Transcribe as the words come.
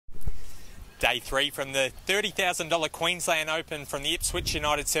Day 3 from the $30,000 Queensland Open from the Ipswich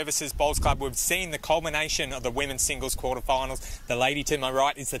United Services Bowls Club. We've seen the culmination of the women's singles quarterfinals. The lady to my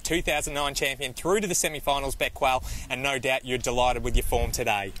right is the 2009 champion through to the semi-finals, Rebecca Quail, and no doubt you're delighted with your form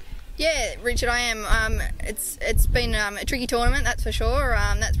today. Yeah, Richard, I am. It's been a tricky tournament, that's for sure.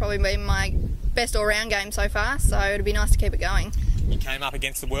 That's probably been my best all-round game so far, so it'd be nice to keep it going. You came up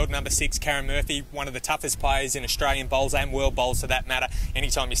against the world number 6, Karen Murphy, one of the toughest players in Australian bowls and world bowls for that matter.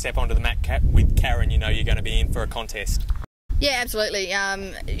 Anytime you step onto the mat with Karen, you know you're going to be in for a contest. Yeah, absolutely.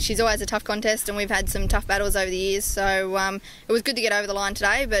 She's always a tough contest, and we've had some tough battles over the years, so it was good to get over the line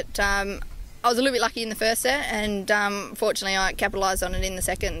today, but I was a little bit lucky in the first set, and fortunately I capitalised on it in the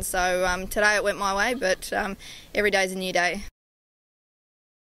second. So today it went my way, but every day's a new day.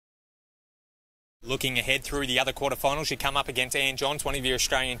 Looking ahead through the other quarterfinals, you come up against Ann Johns, one of your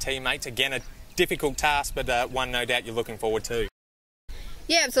Australian teammates. Again, a difficult task, but one no doubt you're looking forward to.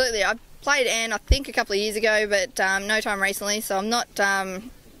 Yeah, absolutely. I played Ann, I think, a couple of years ago, but no time recently, so I'm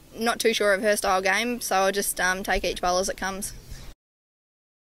not too sure of her style game, so I'll just take each bowl as it comes.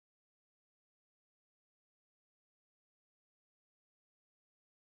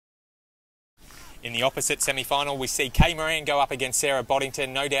 In the opposite semi-final, we see Kay Moran go up against Sarah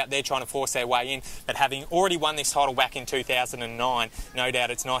Boddington. No doubt they're trying to force their way in, but having already won this title back in 2009, no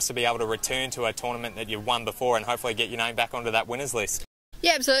doubt it's nice to be able to return to a tournament that you've won before and hopefully get your name back onto that winners list.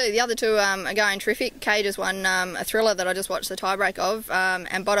 Yeah, absolutely. The other two are going terrific. Kay just won a thriller that I just watched the tiebreak of,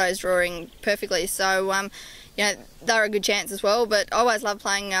 and Bodo's drawing perfectly. So, you know, they're a good chance as well. But I always love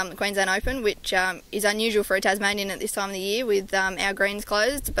playing the Queensland Open, which is unusual for a Tasmanian at this time of the year with our greens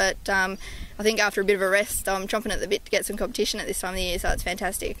closed. But I think after a bit of a rest, I'm chomping at the bit to get some competition at this time of the year, so it's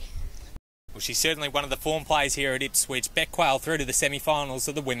fantastic. Well, she's certainly one of the form players here at Ipswich. Rebecca Quail through to the semi-finals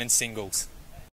of the women's singles.